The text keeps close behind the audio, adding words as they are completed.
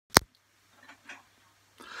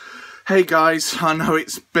Hey guys, I know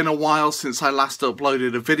it's been a while since I last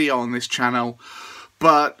uploaded a video on this channel,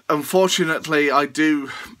 but unfortunately I do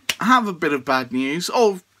have a bit of bad news,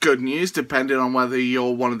 or good news, depending on whether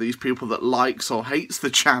you're one of these people that likes or hates the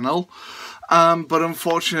channel. But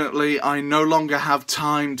unfortunately I no longer have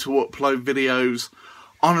time to upload videos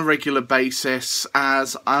on a regular basis,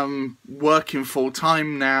 as I'm working full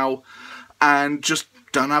time now and just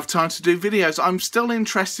don't have time to do videos. I'm still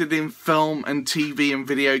interested in film and TV and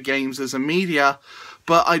video games as a media,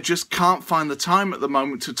 but I just can't find the time at the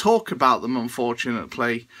moment to talk about them,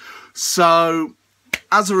 unfortunately. So,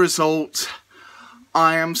 as a result,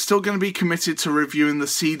 I am still going to be committed to reviewing the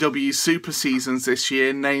CW Super Seasons this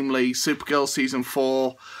year, namely Supergirl Season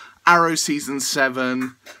 4, Arrow Season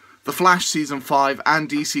 7, The Flash Season 5, and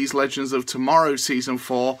DC's Legends of Tomorrow Season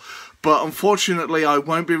 4. But unfortunately, I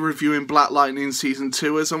won't be reviewing Black Lightning Season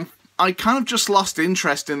 2, as I kind of just lost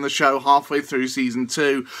interest in the show halfway through Season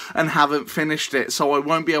 2 and haven't finished it, so I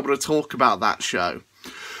won't be able to talk about that show.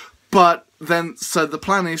 But then, so the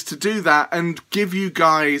plan is to do that and give you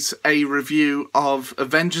guys a review of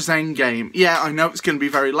Avengers Endgame. Yeah, I know it's going to be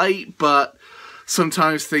very late, but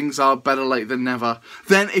sometimes things are better late than never.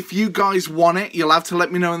 Then, if you guys want it, you'll have to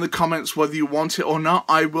let me know in the comments whether you want it or not.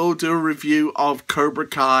 I will do a review of Cobra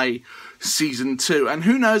Kai Season 2. And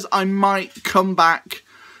who knows, I might come back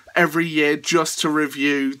every year just to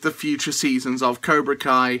review the future seasons of Cobra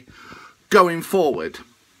Kai going forward.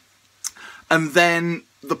 And then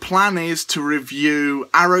the plan is to review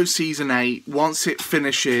Arrow Season 8 once it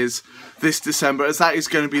finishes this December, as that is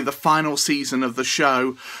going to be the final season of the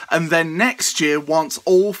show. And then next year, once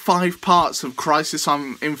all 5 parts of Crisis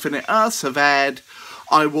on Infinite Earths have aired,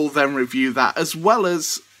 I will then review that. As well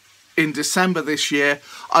as in December this year,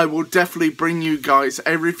 I will definitely bring you guys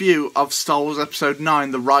a review of Star Wars Episode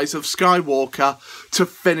 9, The Rise of Skywalker, to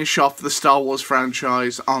finish off the Star Wars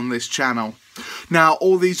franchise on this channel. Now,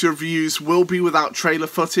 all these reviews will be without trailer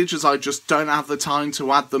footage, as I just don't have the time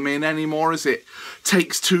to add them in anymore, as it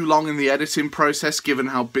takes too long in the editing process given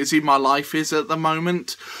how busy my life is at the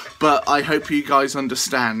moment. But I hope you guys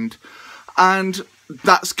understand. And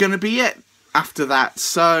that's going to be it after that.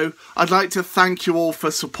 So I'd like to thank you all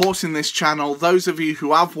for supporting this channel, those of you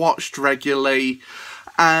who have watched regularly.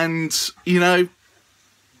 And, you know,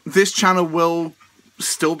 this channel will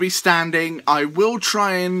still be standing. I will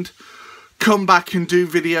try and come back and do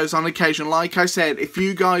videos on occasion. Like I said, if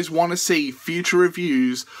you guys want to see future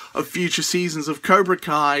reviews of future seasons of Cobra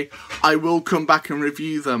Kai, I will come back and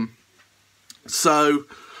review them. So,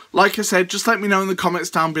 like I said, just let me know in the comments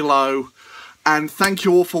down below. And thank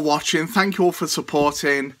you all for watching. Thank you all for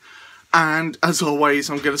supporting. And as always,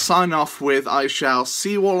 I'm going to sign off with I shall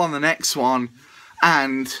see you all on the next one.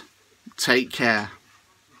 And take care.